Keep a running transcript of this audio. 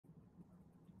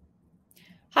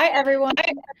Hi, everyone.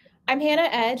 I'm Hannah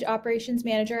Edge, Operations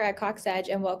Manager at Cox Edge,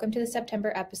 and welcome to the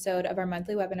September episode of our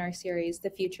monthly webinar series, The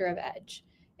Future of Edge.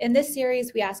 In this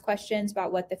series, we ask questions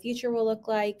about what the future will look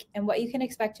like and what you can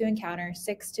expect to encounter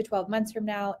 6 to 12 months from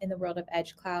now in the world of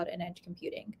edge cloud and edge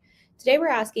computing. Today, we're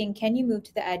asking, can you move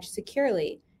to the edge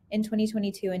securely in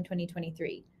 2022 and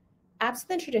 2023? Apps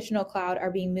in the traditional cloud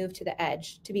are being moved to the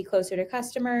edge to be closer to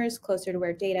customers, closer to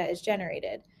where data is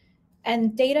generated.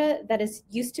 And data that is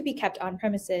used to be kept on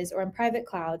premises or in private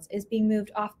clouds is being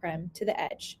moved off-prem to the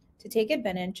edge to take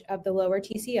advantage of the lower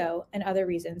TCO and other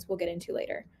reasons we'll get into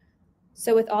later.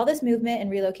 So with all this movement and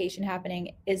relocation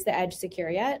happening, is the edge secure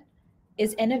yet?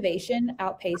 Is innovation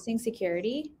outpacing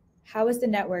security? How is the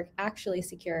network actually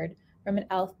secured from an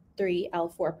L3,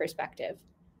 L4 perspective?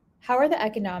 How are the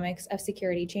economics of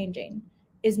security changing?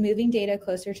 Is moving data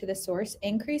closer to the source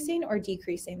increasing or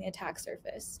decreasing the attack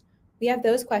surface? We have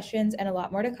those questions and a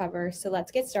lot more to cover, so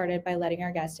let's get started by letting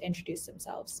our guests introduce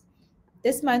themselves.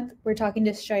 This month, we're talking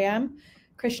to Shyam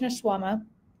Krishnaswamy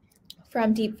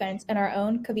from Deepfence and our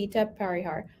own Kavita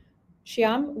Parihar.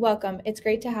 Shyam, welcome. It's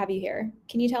great to have you here.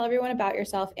 Can you tell everyone about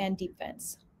yourself and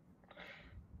Deepfence?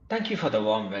 Thank you for the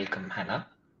warm welcome, Hannah.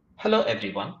 Hello,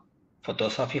 everyone. For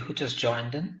those of you who just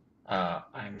joined in,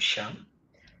 I'm Shyam,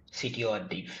 CTO at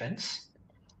Deepfence.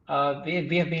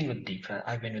 We have been with Deepfence.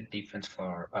 I've been with Deepfence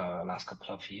for last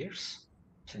couple of years,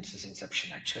 since its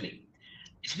inception, actually.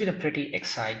 It's been a pretty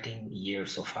exciting year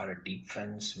so far at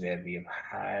Deepfence, where we have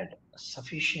had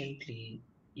sufficiently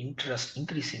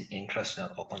increasing interest in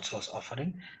our open source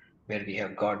offering, where we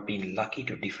have been lucky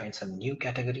to define some new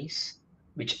categories,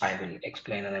 which I will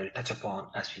explain and I will touch upon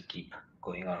as we keep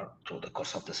going on through the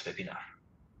course of this webinar.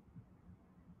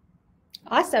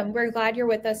 Awesome. We're glad you're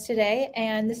with us today.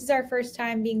 And this is our first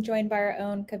time being joined by our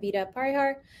own Kavita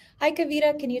Parihar. Hi,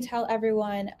 Kavita. Can you tell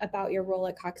everyone about your role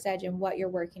at Cox Edge and what you're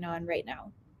working on right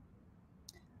now?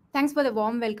 Thanks for the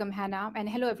warm welcome, Hannah, and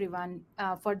hello, everyone.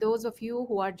 For those of you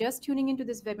who are just tuning into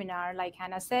this webinar, like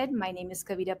Hannah said, my name is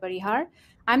Kavita Parihar.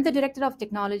 I'm the Director of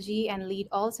Technology and lead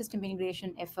all system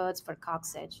integration efforts for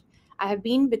Cox Edge. I have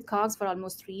been with Cox for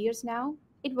almost 3 years now.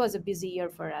 It was a busy year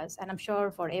for us, and I'm sure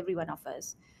for every one of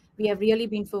us. We have really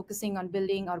been focusing on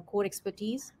building our core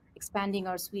expertise, expanding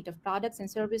our suite of products and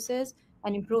services,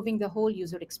 and improving the whole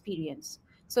user experience.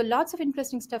 So lots of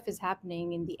interesting stuff is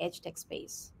happening in the edge tech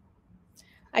space.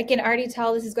 I can already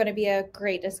tell this is going to be a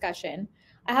great discussion.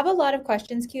 I have a lot of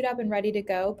questions queued up and ready to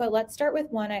go, but let's start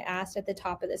with one I asked at the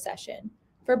top of the session.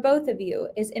 For both of you,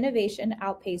 is innovation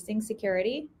outpacing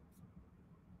security?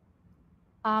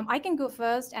 I can go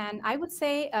first, and I would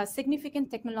say significant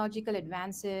technological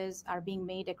advances are being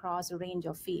made across a range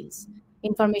of fields.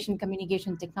 Information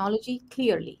communication technology,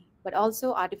 clearly, but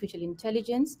also artificial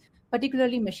intelligence,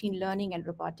 particularly machine learning and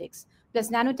robotics,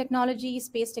 plus nanotechnology,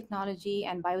 space technology,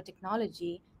 and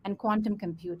biotechnology, and quantum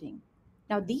computing.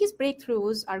 Now, these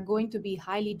breakthroughs are going to be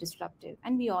highly disruptive,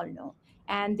 and we all know,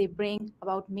 and they bring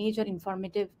about major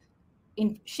informative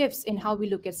shifts in how we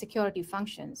look at security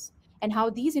functions and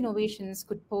how these innovations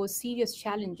could pose serious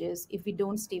challenges if we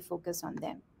don't stay focused on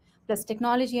them. Plus,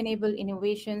 technology enabled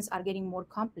innovations are getting more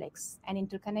complex and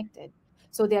interconnected.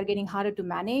 So they are getting harder to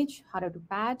manage, harder to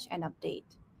patch, and update.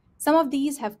 Some of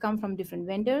these have come from different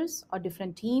vendors or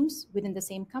different teams within the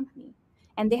same company,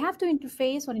 and they have to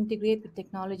interface or integrate with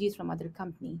technologies from other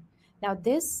companies. Now,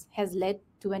 this has led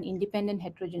to an independent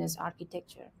heterogeneous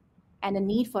architecture and a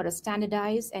need for a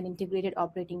standardized and integrated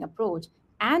operating approach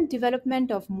and development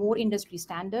of more industry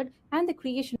standard and the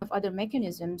creation of other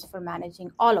mechanisms for managing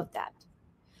all of that.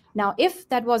 Now, if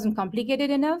that wasn't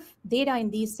complicated enough, data in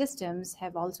these systems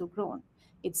have also grown.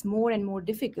 It's more and more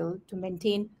difficult to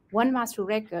maintain one master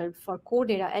record for core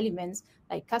data elements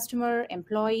like customer,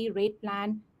 employee, rate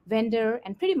plan, vendor,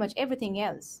 and pretty much everything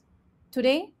else.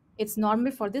 Today, it's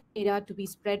normal for this data to be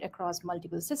spread across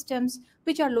multiple systems,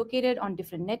 which are located on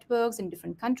different networks in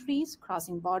different countries,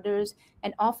 crossing borders,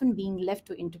 and often being left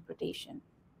to interpretation.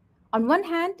 On one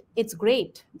hand, it's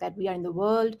great that we are in the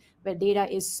world where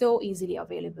data is so easily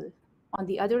available. On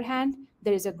the other hand,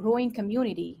 there is a growing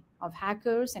community of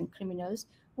hackers and criminals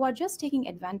who are just taking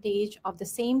advantage of the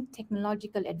same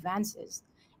technological advances,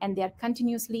 and they are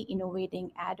continuously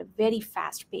innovating at a very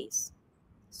fast pace.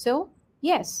 So,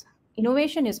 yes,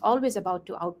 innovation is always about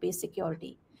to outpace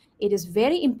security. It is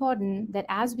very important that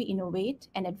as we innovate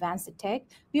and advance the tech,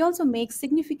 we also make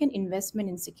significant investment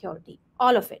in security,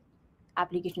 all of it.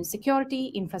 Application security,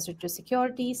 infrastructure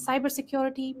security,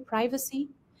 cybersecurity, privacy,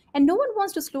 and no one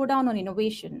wants to slow down on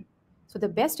innovation. So the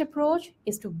best approach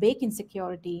is to bake in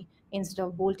security instead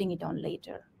of bolting it on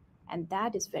later. And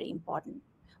that is very important.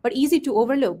 but easy to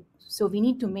overlook. So we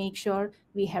need to make sure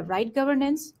we have right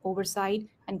governance, oversight,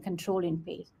 and control in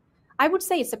place. I would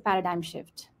say it's a paradigm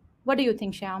shift. What do you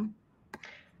think, Shyam?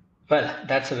 Well,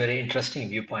 that's a very interesting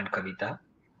viewpoint, Kavita.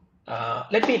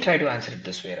 Let me try to answer it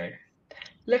this way, right?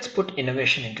 Let's put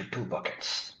innovation into two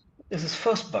buckets. This is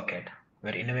first bucket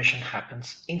where innovation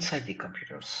happens inside the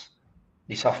computers,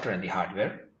 the software and the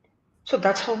hardware. So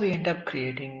that's how we end up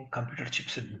creating computer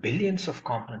chips with billions of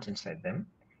components inside them,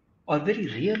 or very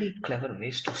really clever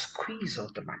ways to squeeze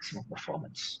out the maximum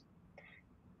performance.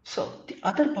 So the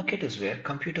other bucket is where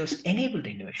computers enable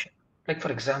the innovation. Like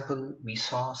for example, we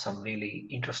saw some really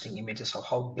interesting images of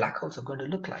how black holes are going to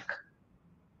look like,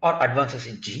 or advances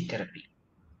in gene therapy.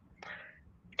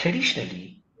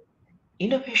 Traditionally,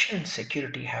 innovation and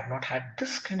security have not had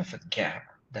this kind of a gap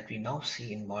that we now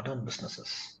see in modern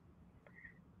businesses.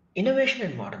 Innovation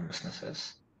in modern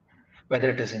businesses, whether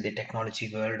it is in the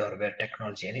technology world or where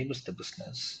technology enables the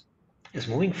business, is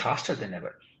moving faster than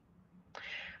ever.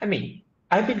 I mean,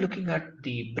 I've been looking at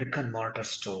the brick and mortar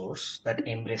stores that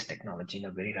embrace technology in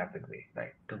a very rapid way,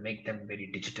 right? To make them very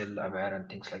digital aware and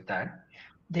things like that.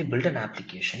 They build an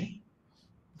application,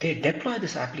 they deploy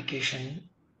this application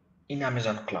in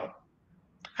Amazon Cloud.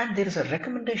 And there is a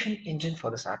recommendation engine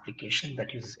for this application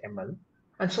that uses ML.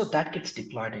 And so that gets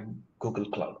deployed in Google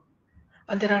Cloud.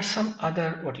 And there are some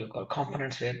other what you call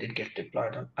components where it gets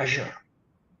deployed on Azure.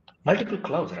 Multiple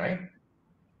clouds, right?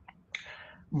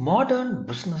 Modern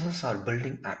businesses are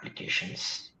building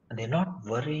applications and they're not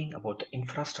worrying about the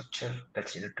infrastructure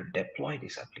that's needed to deploy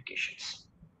these applications.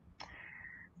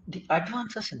 The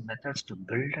advances in methods to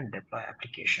build and deploy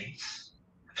applications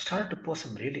have started to pose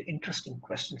some really interesting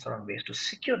questions around ways to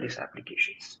secure these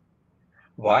applications.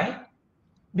 Why?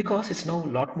 Because it's now a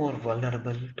lot more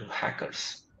vulnerable to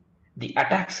hackers. The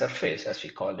attack surface, as we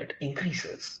call it,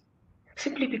 increases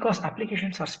simply because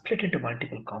applications are split into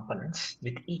multiple components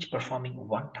with each performing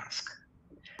one task.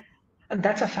 And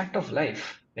that's a fact of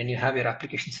life when you have your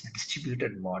applications in a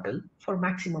distributed model for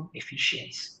maximum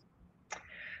efficiency.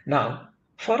 Now,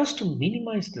 for us to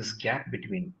minimize this gap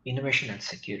between innovation and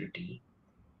security,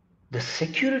 the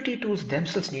security tools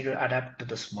themselves need to adapt to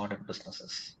this modern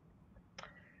businesses.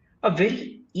 A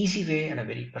very easy way and a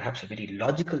very perhaps a very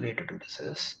logical way to do this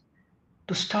is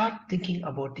to start thinking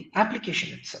about the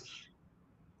application itself.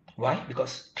 Why?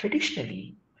 Because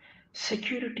traditionally,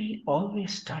 security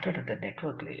always started at the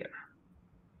network layer.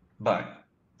 But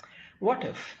what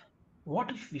if, what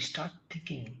if we start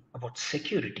thinking about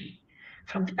security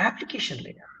from the application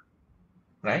layer,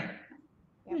 right?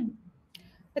 Hmm.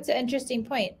 That's an interesting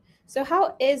point. So,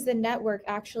 how is the network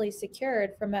actually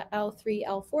secured from a L3,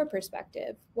 L4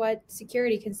 perspective? What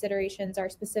security considerations are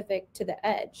specific to the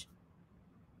edge?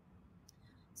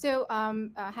 So,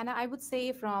 Hannah, I would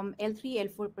say from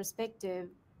L3, L4 perspective,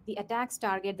 the attacks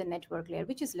target the network layer,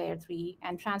 which is layer 3,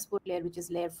 and transport layer, which is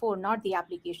layer 4, not the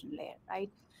application layer, right?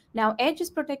 Now, edge is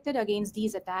protected against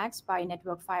these attacks by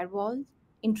network firewalls,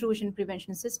 intrusion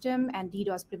prevention system, and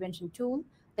DDoS prevention tool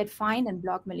that find and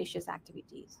block malicious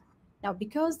activities. Now,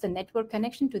 because the network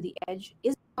connection to the edge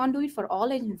is conduit for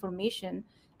all edge information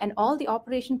and all the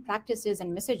operation practices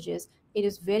and messages, it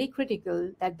is very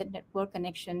critical that the network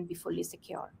connection be fully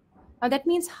secure. Now, that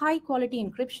means high quality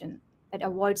encryption that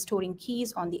avoids storing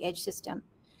keys on the edge system.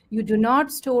 You do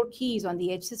not store keys on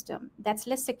the edge system. That's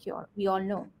less secure, we all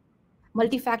know.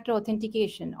 Multi-factor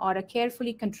authentication or a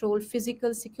carefully controlled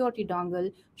physical security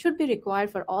dongle should be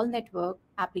required for all network,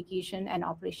 application, and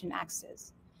operation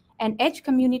access. And edge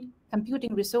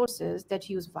computing resources that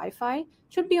use Wi-Fi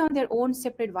should be on their own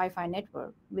separate Wi-Fi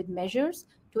network with measures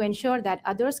to ensure that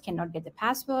others cannot get the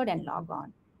password and log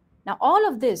on. Now, all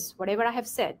of this, whatever I have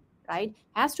said, right,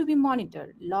 has to be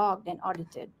monitored, logged, and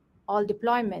audited. All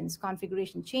deployments,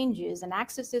 configuration changes, and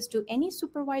accesses to any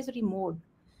supervisory mode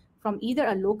from either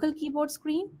a local keyboard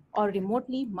screen or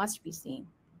remotely must be seen.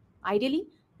 Ideally,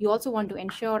 you also want to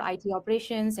ensure IT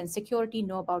operations and security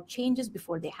know about changes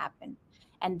before they happen,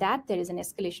 and that there is an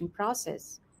escalation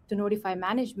process to notify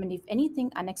management if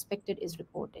anything unexpected is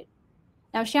reported.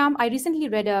 Now, Shyam, I recently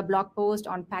read a blog post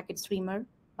on Packet Streamer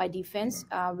by Defense,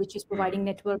 which is providing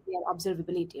network layer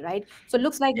observability, right? So it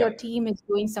looks like your Yeah, team is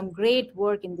doing some great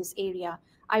work in this area.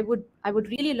 I would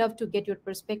really love to get your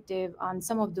perspective on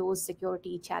some of those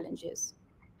security challenges.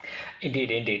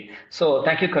 indeed, indeed. So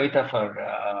thank you, Kavita,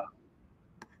 for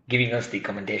giving us the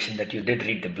commendation that you did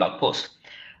read the blog post.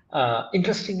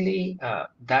 Interestingly,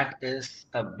 that is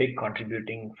a big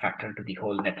contributing factor to the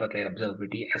whole network layer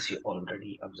observability, as you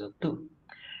already observed too.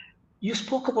 You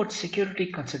spoke about security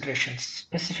considerations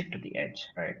specific to the edge,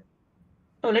 right?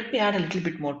 Now, let me add a little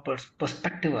bit more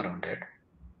perspective around it,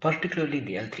 particularly in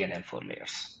the L3 and L4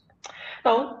 layers.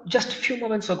 Now, just a few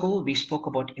moments ago, we spoke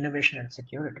about innovation and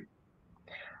security.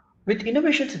 With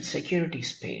innovations in security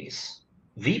space,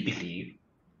 we believe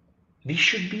we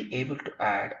should be able to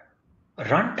add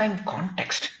runtime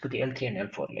context to the L3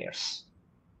 and L4 layers.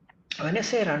 When I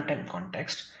say runtime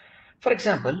context, for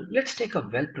example, let's take a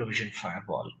well-provisioned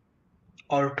firewall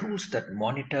or tools that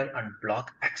monitor and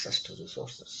block access to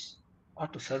resources or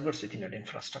to servers within an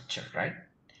infrastructure, right?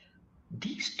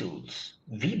 These tools,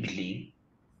 we believe,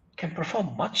 can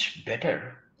perform much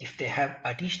better if they have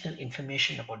additional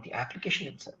information about the application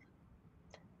itself,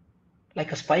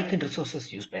 like a spike in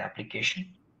resources used by application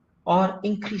or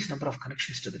increased number of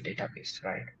connections to the database,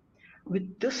 right?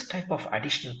 With this type of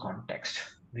additional context,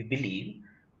 we believe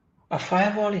a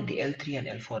firewall in the L3 and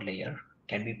L4 layer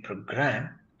can be programmed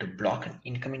to block an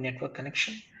incoming network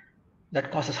connection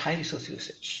that causes high resource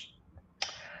usage.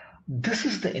 This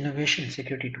is the innovation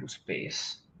security tool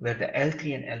space where the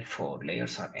L3 and L4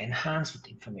 layers are enhanced with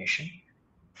information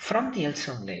from the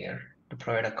L7 layer to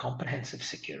provide a comprehensive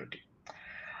security.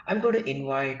 I'm going to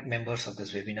invite members of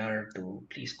this webinar to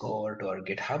please go over to our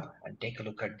GitHub and take a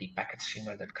look at the packet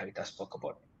streamer that Kavita spoke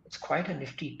about. It's quite a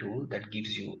nifty tool that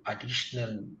gives you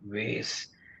additional ways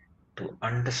to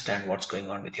understand what's going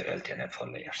on with your L3 and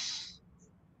L4 layers.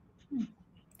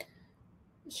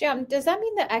 Shyam, does that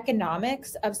mean the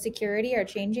economics of security are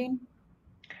changing?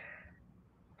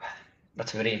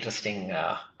 That's a very interesting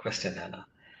question, Hannah.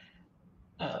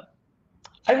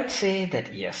 I would say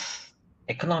that yes,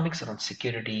 economics around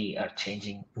security are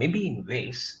changing, maybe in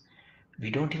ways we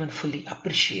don't even fully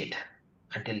appreciate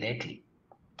until lately.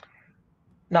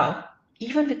 Now,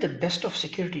 even with the best of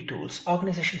security tools,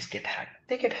 organizations get hacked.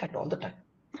 They get hacked all the time.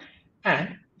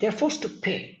 And they're forced to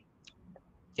pay.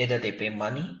 Either they pay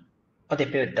money, or they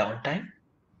pay with downtime,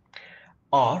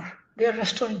 or they are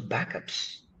restoring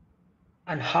backups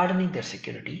and hardening their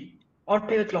security, or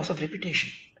pay with loss of reputation.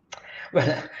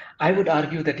 Well, I would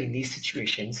argue that in these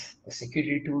situations, the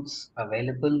security tools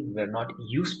available were not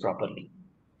used properly,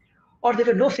 or there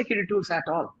were no security tools at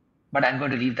all. But I'm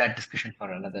going to leave that discussion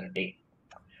for another day.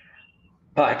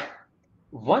 But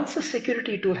once a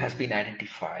security tool has been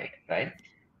identified, right,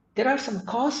 there are some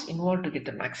costs involved to get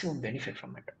the maximum benefit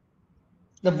from it.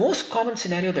 The most common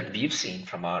scenario that we've seen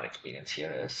from our experience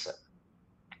here is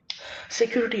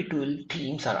security tool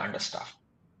teams are understaffed.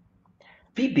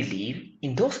 We believe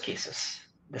in those cases,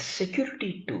 the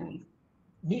security tool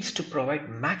needs to provide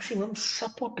maximum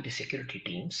support to the security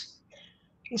teams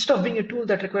instead of being a tool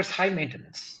that requires high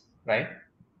maintenance, right?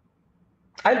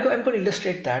 I'm going to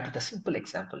illustrate that with a simple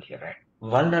example here, right?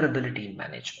 Vulnerability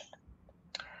management.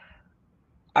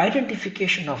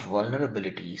 Identification of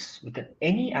vulnerabilities within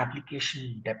any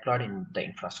application deployed in the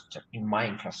infrastructure, in my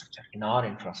infrastructure, in our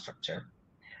infrastructure,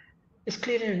 is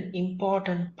clearly an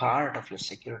important part of your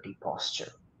security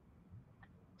posture.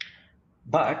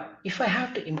 But if I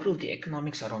have to improve the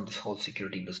economics around this whole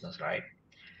security business, right,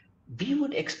 we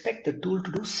would expect the tool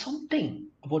to do something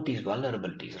about these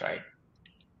vulnerabilities, right?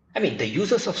 I mean, the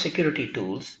users of security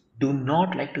tools do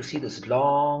not like to see this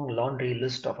long laundry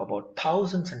list of about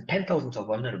thousands and 10,000s of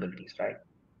vulnerabilities, right?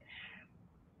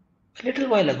 A little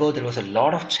while ago, there was a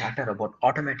lot of chatter about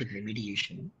automatic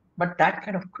remediation, but that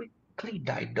kind of quickly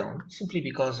died down simply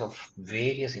because of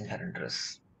various inherent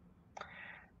risks.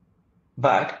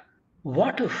 But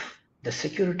what if the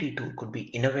security tool could be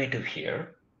innovative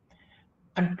here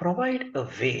and provide a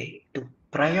way to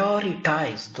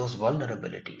prioritize those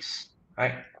vulnerabilities,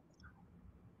 right?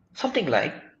 Something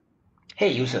like,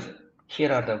 hey, user,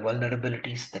 here are the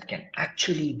vulnerabilities that can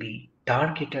actually be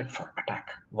targeted for attack.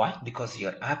 Why? Because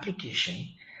your application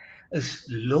is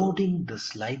loading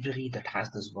this library that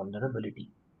has this vulnerability.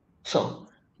 So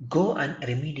go and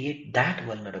remediate that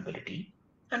vulnerability.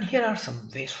 And here are some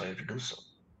ways for you to do so.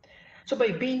 So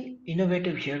by being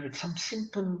innovative here with some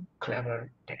simple, clever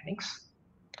techniques,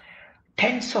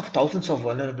 tens of thousands of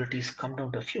vulnerabilities come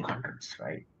down to a few hundreds,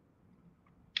 right?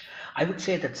 I would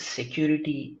say that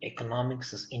security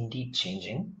economics is indeed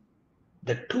changing.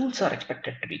 The tools are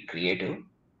expected to be creative.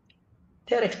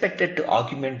 They are expected to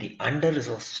augment the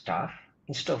under-resourced staff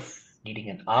instead of needing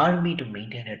an army to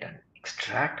maintain it and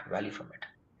extract value from it.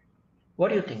 What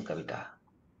do you think, Kavita?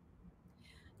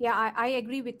 Yeah, I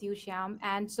agree with you, Shyam.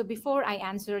 And so before I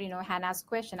answer, Hannah's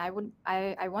question, I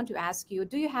want to ask you,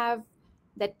 do you have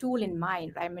that tool in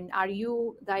mind? I mean, are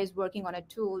you guys working on a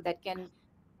tool that can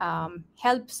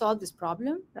help solve this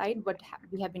problem, right?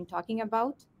 We have been talking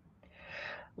about?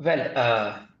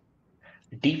 Well,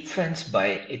 Deepfence by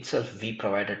itself, we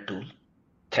provide a tool,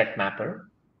 Threat Mapper,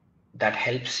 that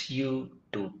helps you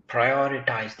to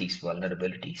prioritize these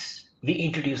vulnerabilities. We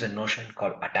introduce a notion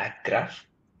called attack graph,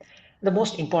 The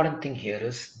most important thing here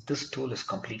is this tool is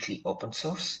completely open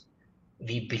source.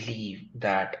 We believe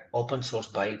that open source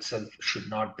by itself should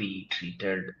not be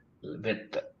treated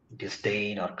with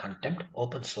disdain or contempt.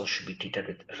 Open source should be treated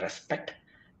with respect.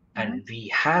 And we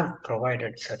have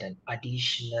provided certain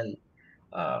additional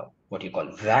what you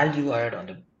call value add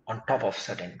on top of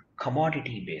certain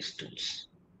commodity based tools.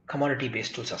 Commodity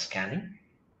based tools are scanning.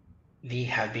 We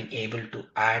have been able to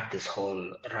add this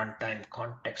whole runtime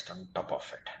context on top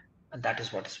of it. And that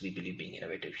is what is, we believe, being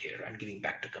innovative here and giving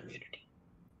back to community.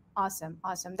 Awesome.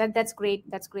 That's great.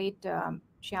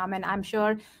 Shyam, and I'm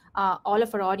sure all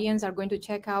of our audience are going to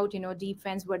check out,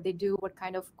 Deepfence, what they do, what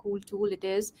kind of cool tool it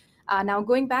is. Now,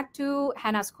 going back to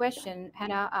Hannah's question,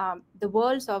 Hannah, the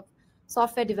worlds of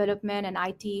software development and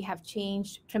IT have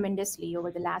changed tremendously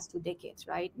over the last 2 decades,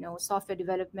 right? Software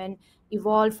development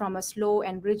evolved from a slow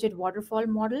and rigid waterfall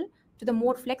model to the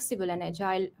more flexible and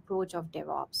agile approach of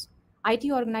DevOps.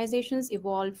 IT organizations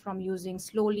evolved from using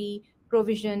slowly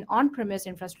provision on-premise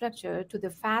infrastructure to the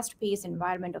fast-paced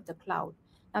environment of the cloud.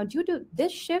 Now, due to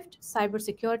this shift,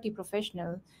 cybersecurity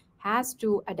professional has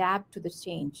to adapt to the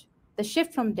change. The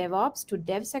shift from DevOps to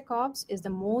DevSecOps is the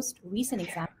most recent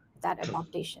example of that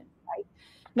adaptation, right?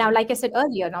 Now, like I said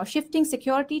earlier, now shifting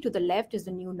security to the left is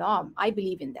the new norm. I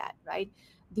believe in that, right?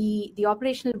 The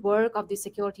operational work of the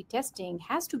security testing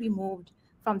has to be moved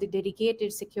from the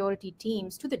dedicated security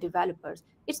teams to the developers.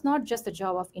 It's not just the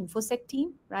job of InfoSec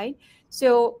team, right?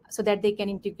 So that they can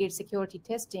integrate security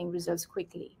testing results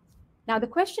quickly. Now the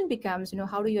question becomes,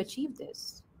 how do you achieve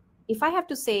this? If I have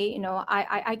to say,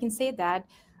 I can say that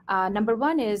number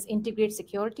one is integrate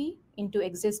security into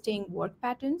existing work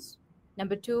patterns.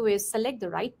 Number two is select the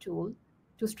right tool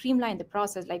to streamline the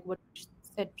process, like what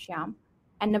said Shyam.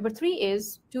 And number three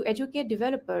is to educate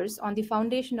developers on the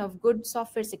foundation of good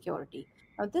software security.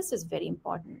 Now, this is very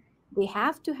important. They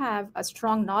have to have a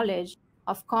strong knowledge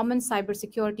of common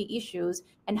cybersecurity issues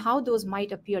and how those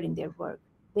might appear in their work.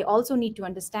 They also need to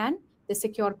understand the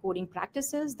secure coding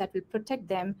practices that will protect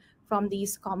them from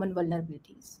these common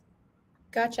vulnerabilities.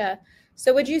 Gotcha.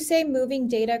 So would you say moving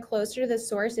data closer to the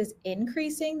source is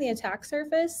increasing the attack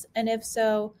surface? And if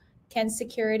so, can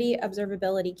security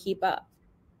observability keep up?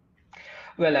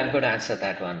 Well, I'm going to answer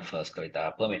that one first,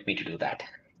 Kavita. Permit me to do that.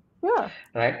 Sure.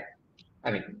 Right? I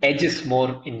mean, edge is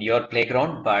more in your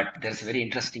playground, but there's a very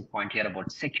interesting point here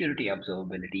about security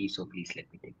observability. So please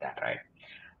let me take that, right?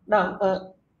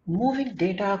 Now, moving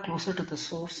data closer to the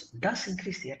source does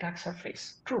increase the attack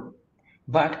surface. True.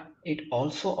 But it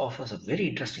also offers a very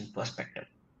interesting perspective.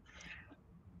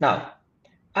 Now,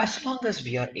 as long as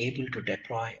we are able to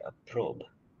deploy a probe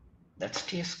that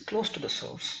stays close to the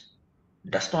source,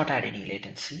 does not add any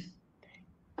latency,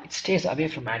 it stays away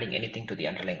from adding anything to the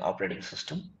underlying operating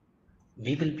system,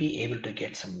 we will be able to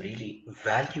get some really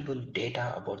valuable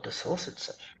data about the source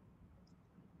itself.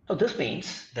 Now, this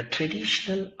means the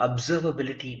traditional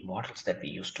observability models that we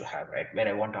used to have, right, where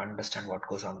I want to understand what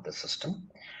goes on with the system,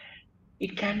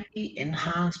 it can be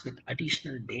enhanced with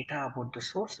additional data about the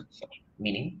source itself,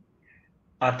 meaning,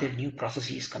 are there new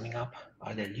processes coming up?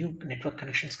 Are there new network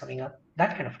connections coming up?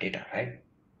 That kind of data, right?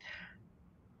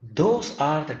 Those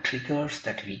are the triggers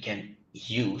that we can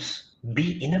use,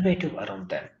 be innovative around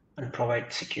them, and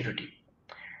provide security.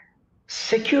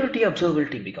 Security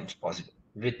observability becomes possible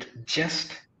with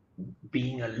just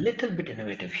being a little bit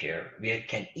innovative here. We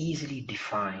can easily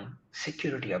define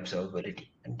security observability,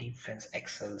 and Deepfence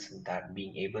excels in that,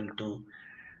 being able to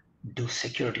do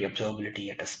security observability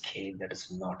at a scale that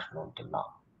is not known till now.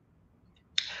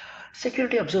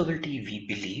 Security observability, we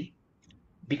believe,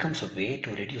 becomes a way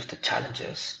to reduce the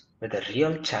challenges with the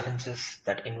real challenges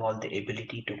that involve the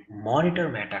ability to monitor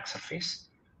my attack surface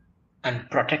and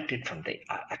protect it from the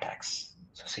attacks.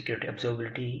 So security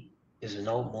observability is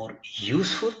now more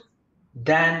useful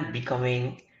than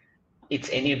becoming its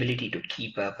any ability to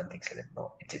keep up and things like that.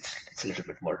 No, it's a little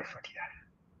bit more different here.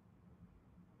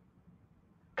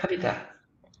 Kavita,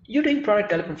 you're doing product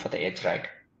development for the edge, right?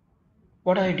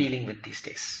 What are you dealing with these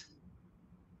days?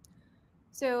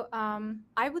 So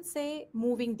I would say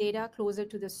moving data closer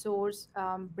to the source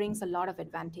brings a lot of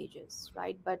advantages,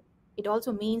 right? But it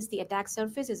also means the attack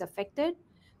surface is affected.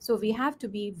 So we have to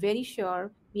be very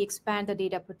sure we expand the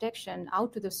data protection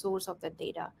out to the source of the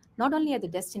data, not only at the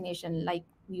destination like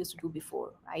we used to do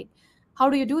before, right? How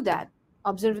do you do that?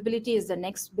 Observability is the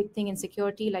next big thing in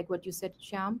security, like what you said,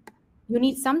 Shyam. You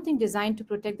need something designed to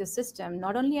protect the system,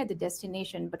 not only at the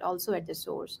destination, but also at the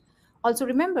source. Also,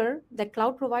 remember that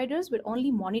cloud providers will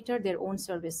only monitor their own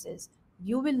services.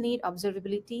 You will need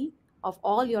observability of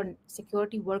all your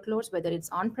security workloads, whether it's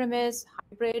on premise,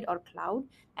 hybrid, or cloud.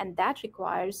 And that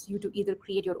requires you to either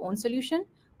create your own solution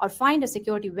or find a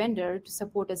security vendor to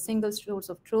support a single source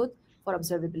of truth for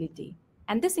observability.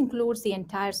 And this includes the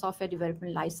entire software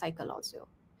development lifecycle also.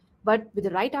 But with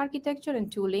the right architecture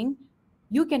and tooling,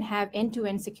 you can have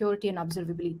end-to-end security and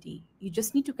observability. You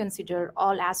just need to consider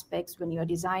all aspects when you're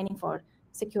designing for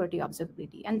security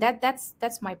observability. And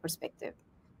that's my perspective.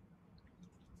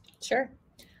 Sure.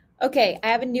 Okay, I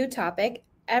have a new topic.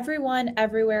 Everyone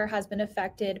everywhere has been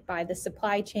affected by the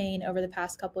supply chain over the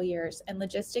past couple years, and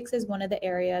logistics is one of the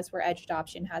areas where edge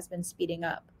adoption has been speeding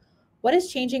up. What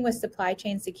is changing with supply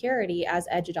chain security as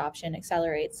edge adoption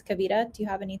accelerates? Kavita, do you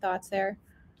have any thoughts there?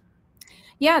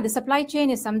 Yeah, the supply chain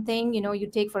is something you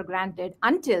take for granted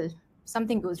until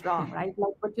something goes wrong, right?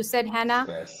 Like what you said, Hannah,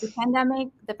 the Yes.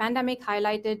 pandemic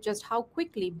highlighted just how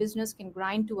quickly business can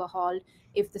grind to a halt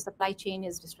if the supply chain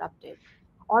is disrupted.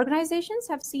 Organizations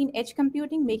have seen edge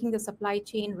computing making the supply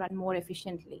chain run more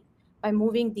efficiently. By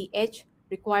moving the edge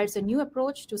requires a new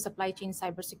approach to supply chain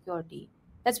cybersecurity.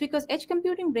 That's because edge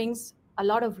computing brings a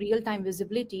lot of real-time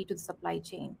visibility to the supply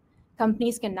chain.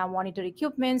 Companies can now monitor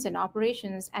equipments and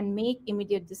operations and make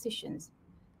immediate decisions.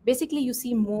 Basically, you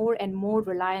see more and more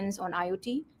reliance on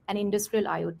IoT and industrial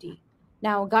IoT.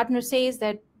 Now, Gartner says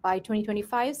that by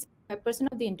 2025,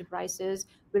 65% of the enterprises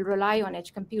will rely on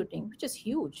edge computing, which is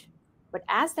huge. But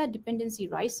as that dependency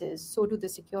rises, so do the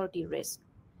security risk.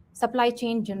 Supply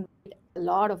chain generate a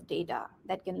lot of data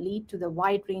that can lead to the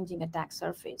wide-ranging attack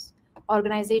surface.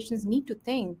 Organizations need to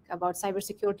think about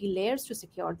cybersecurity layers to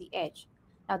secure the edge.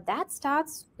 Now, that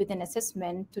starts with an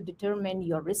assessment to determine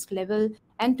your risk level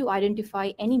and to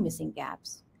identify any missing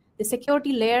gaps. The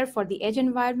security layer for the edge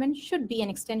environment should be an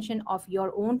extension of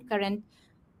your own current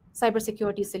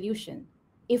cybersecurity solution.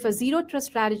 If a zero trust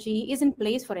strategy is in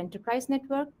place for enterprise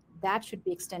network, that should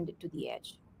be extended to the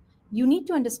edge. You need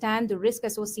to understand the risk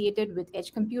associated with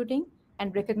edge computing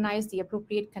and recognize the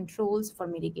appropriate controls for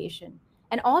mitigation.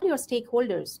 And all your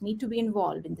stakeholders need to be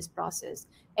involved in this process,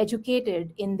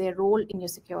 educated in their role in your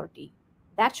security.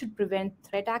 That should prevent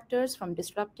threat actors from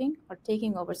disrupting or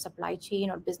taking over supply chain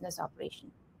or business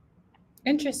operation.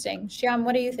 Interesting. Shyam,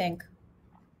 what do you think?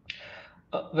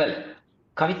 Well,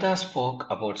 Kavita spoke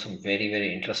about some very,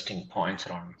 very interesting points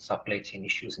around supply chain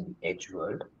issues in the edge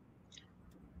world.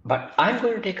 But I'm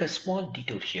going to take a small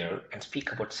detour here and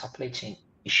speak about supply chain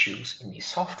issues in the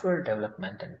software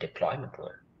development and deployment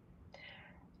world.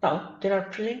 Now, there are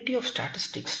plenty of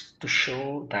statistics to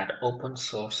show that open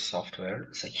source software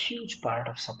is a huge part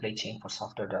of supply chain for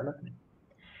software development,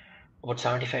 about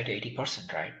 75 to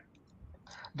 80%, right?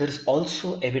 There is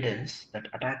also evidence that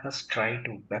attackers try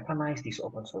to weaponize these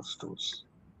open source tools.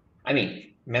 I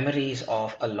mean, memories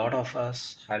of a lot of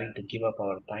us having to give up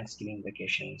our Thanksgiving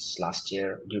vacations last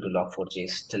year due to Log4j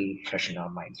is still fresh in our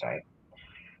minds, right?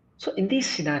 So, in these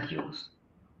scenarios,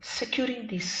 securing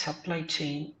the supply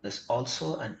chain is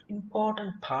also an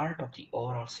important part of the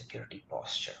overall security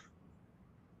posture.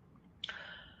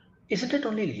 Isn't it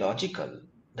only logical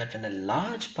that when a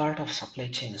large part of supply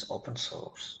chain is open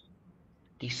source,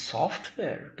 the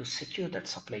software to secure that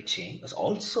supply chain is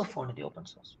also found in the open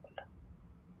source world,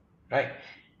 right?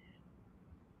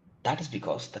 That is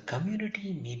because the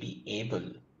community may be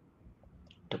able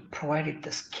to provide it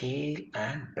the scale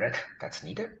and breadth that's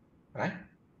needed, right?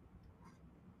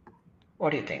 What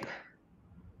do you think?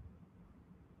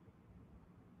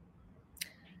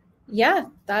 Yeah,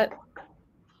 that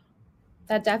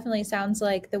definitely sounds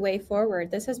like the way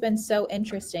forward. This has been so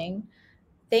interesting.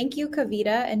 Thank you,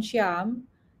 Kavita and Shyam.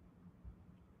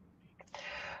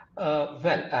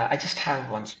 I just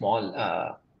have one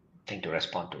small thing to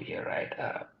respond to here,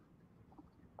 right?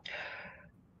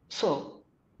 So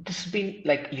this has been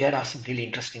like you had asked some really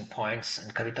interesting points,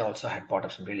 and Kavita also had brought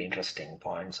up some really interesting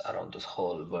points around this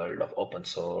whole world of open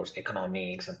source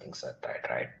economics and things like that,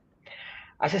 right?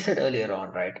 As I said earlier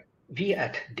on, right, we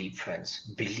at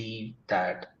Deepfence believe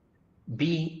that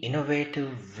being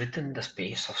innovative within the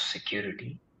space of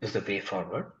security is the way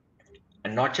forward.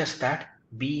 And not just that,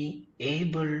 being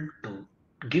able to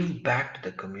give back to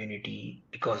the community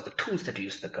because the tools that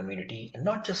use the community and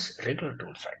not just regular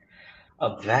tools, right?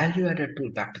 A value added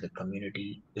tool back to the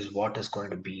community is what is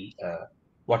going to be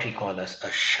what we call as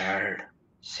a shared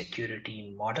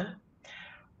security model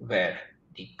where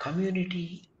the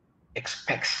community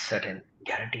expects certain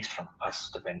guarantees from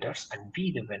us, the vendors, and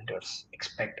we, the vendors,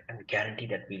 expect and guarantee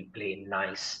that we'll play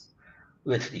nice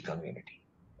with the community.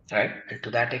 Right. And to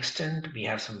that extent, we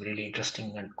have some really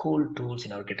interesting and cool tools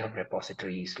in our GitHub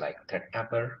repositories like Threat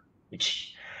Mapper,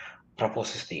 which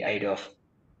proposes the idea of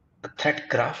a threat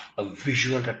graph, a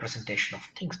visual representation of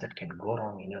things that can go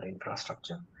wrong in your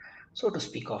infrastructure. So to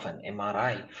speak of an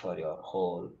MRI for your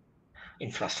whole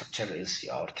infrastructure is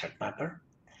your threat mapper.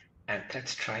 And Threat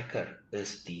Striker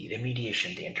is the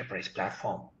remediation, the enterprise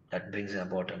platform that brings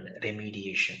about a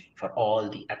remediation for all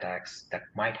the attacks that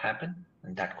might happen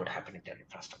and that could happen in their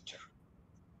infrastructure.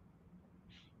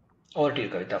 Over to you,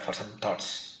 Kavita, for some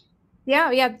thoughts.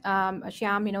 Yeah,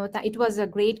 Shyam, it was a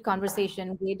great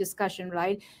conversation, great discussion,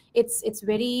 right? It's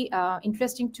very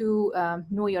interesting to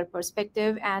know your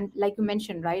perspective, and like you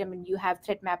mentioned, right? I mean, you have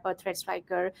Threat Mapper, Threat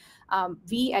Striker.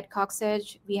 We at Cox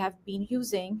Edge, we have been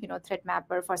using, Threat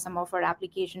Mapper for some of our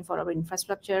application for our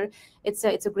infrastructure. It's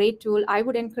a great tool. I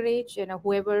would encourage,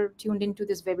 whoever tuned into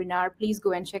this webinar, please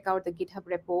go and check out the GitHub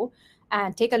repo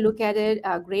and take a look at it.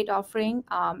 A great offering,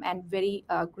 and very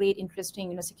great,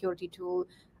 interesting, security tool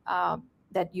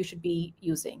that you should be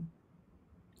using.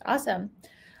 Awesome.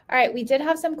 All right, we did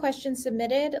have some questions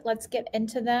submitted. Let's get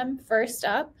into them. First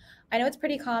up, I know it's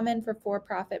pretty common for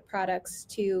for-profit products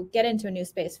to get into a new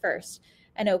space first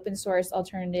and open source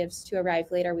alternatives to arrive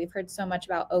later. We've heard so much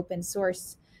about open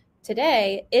source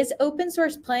today. Is open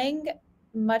source playing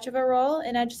much of a role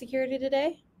in edge security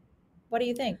today? What do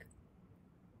you think?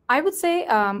 I would say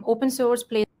open source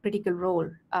plays a critical role.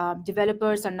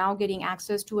 Developers are now getting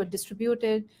access to a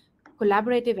distributed,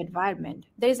 collaborative environment.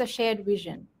 There is a shared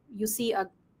vision. You see a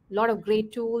lot of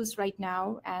great tools right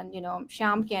now, and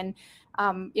Shyam can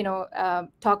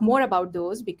talk more about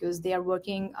those because they are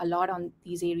working a lot on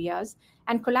these areas.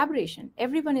 And collaboration.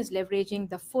 Everyone is leveraging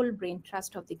the full brain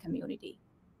trust of the community.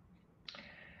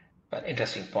 Well,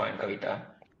 interesting point, Kavita.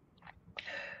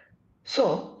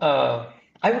 So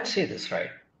I would say this, right?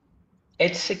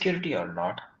 Edge security or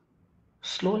not,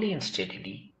 slowly and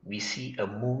steadily, we see a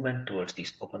movement towards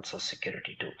these open source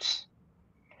security tools.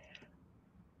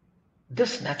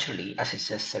 This naturally, as I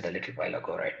just said a little while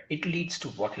ago, right, it leads to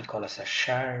what we call as a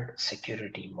shared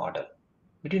security model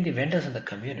between the vendors and the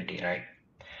community, right?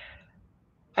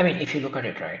 I mean, if you look at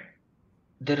it, right,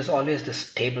 there is always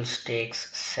this table stakes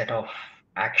set of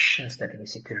actions that any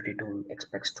security tool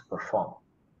expects to perform.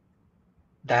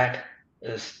 That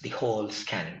is the whole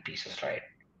scanning pieces, right?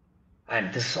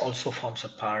 And this also forms a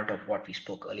part of what we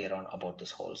spoke earlier on about this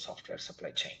whole software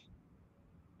supply chain.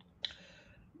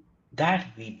 That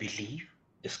we believe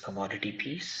is commodity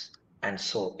piece, and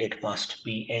so it must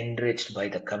be enriched by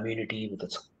the community with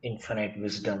its infinite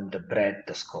wisdom, the breadth,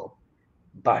 the scope.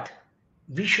 But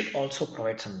we should also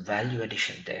provide some value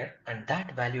addition there, and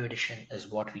that value addition is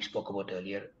what we spoke about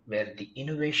earlier, where the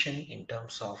innovation in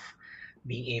terms of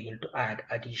being able to add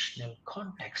additional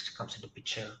context comes into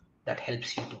picture that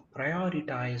helps you to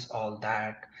prioritize all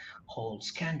that whole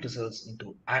scan results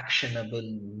into actionable,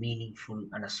 meaningful,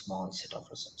 and a small set of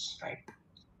results, right?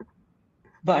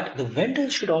 But the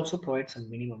vendors should also provide some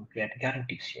minimum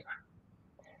guarantees here,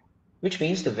 which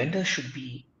means the vendors should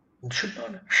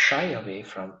not shy away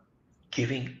from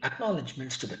giving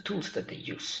acknowledgements to the tools that they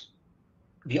use.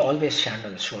 We always stand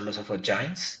on the shoulders of our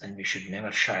giants, and we should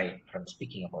never shy from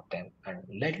speaking about them and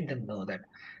letting them know that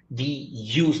we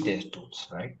use their tools,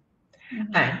 right?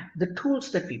 Mm-hmm. And the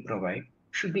tools that we provide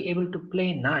should be able to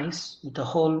play nice with the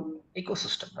whole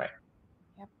ecosystem, right?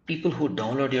 Yep. People who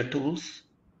download your tools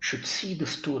should see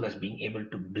this tool as being able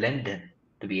to blend in,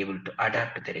 to be able to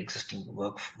adapt to their existing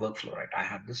workflow, right? I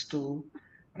have this tool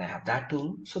and I have that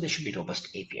tool, so there should be robust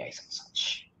APIs and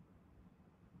such.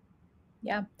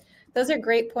 Yeah, those are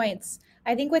great points.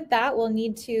 I think with that, we'll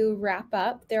need to wrap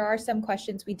up. There are some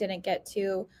questions we didn't get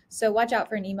to, so watch out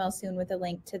for an email soon with a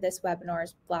link to this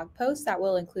webinar's blog post that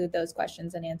will include those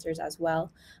questions and answers as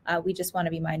well. We just want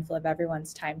to be mindful of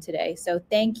everyone's time today. So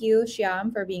thank you,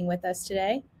 Shyam, for being with us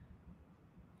today.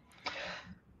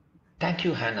 Thank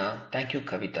you, Hannah. Thank you,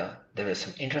 Kavita. There were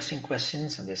some interesting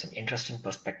questions and there's some interesting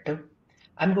perspective.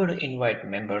 I'm going to invite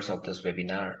members of this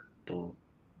webinar to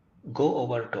go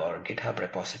over to our GitHub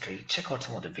repository, check out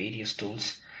some of the various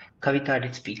tools. Kavita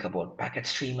did speak about Packet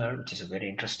Streamer, which is a very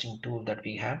interesting tool that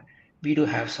we have. We do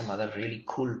have some other really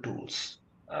cool tools,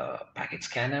 Packet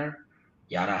Scanner,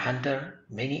 Yara Hunter,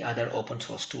 many other open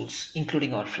source tools,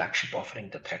 including our flagship offering,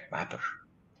 the Threat Mapper.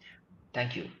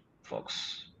 Thank you,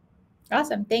 folks.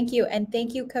 Awesome. Thank you. And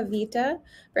thank you, Kavita,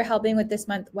 for helping with this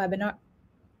month's webinar.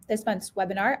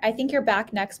 I think you're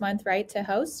back next month, right, to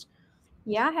host?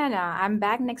 Yeah, Hannah, I'm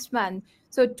back next month.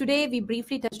 So today we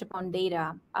briefly touched upon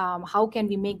data. How can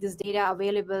we make this data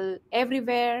available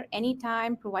everywhere,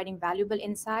 anytime, providing valuable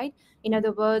insight? In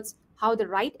other words, how the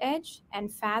right edge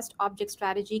and fast object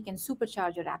strategy can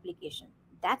supercharge your application.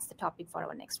 That's the topic for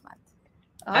our next month.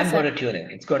 Awesome. I'm going to tune in.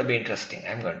 It's going to be interesting.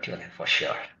 I'm going to tune in for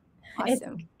sure.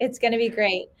 Awesome. It's going to be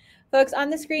great. Folks, on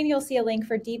the screen, you'll see a link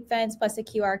for Deepfence plus a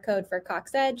QR code for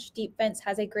Cox Edge. Deepfence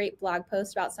has a great blog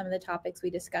post about some of the topics we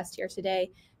discussed here today.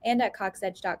 And at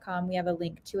coxedge.com, we have a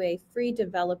link to a free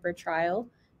developer trial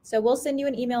So we'll send you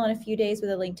an email in a few days with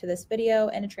a link to this video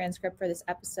and a transcript for this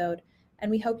episode. And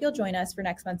we hope you'll join us for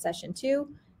next month's session 2.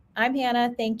 I'm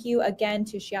Hannah. Thank you again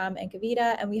to Shyam and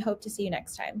Kavita, and we hope to see you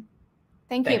next time.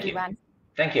 Thank you, everyone.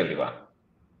 Thank you, everyone.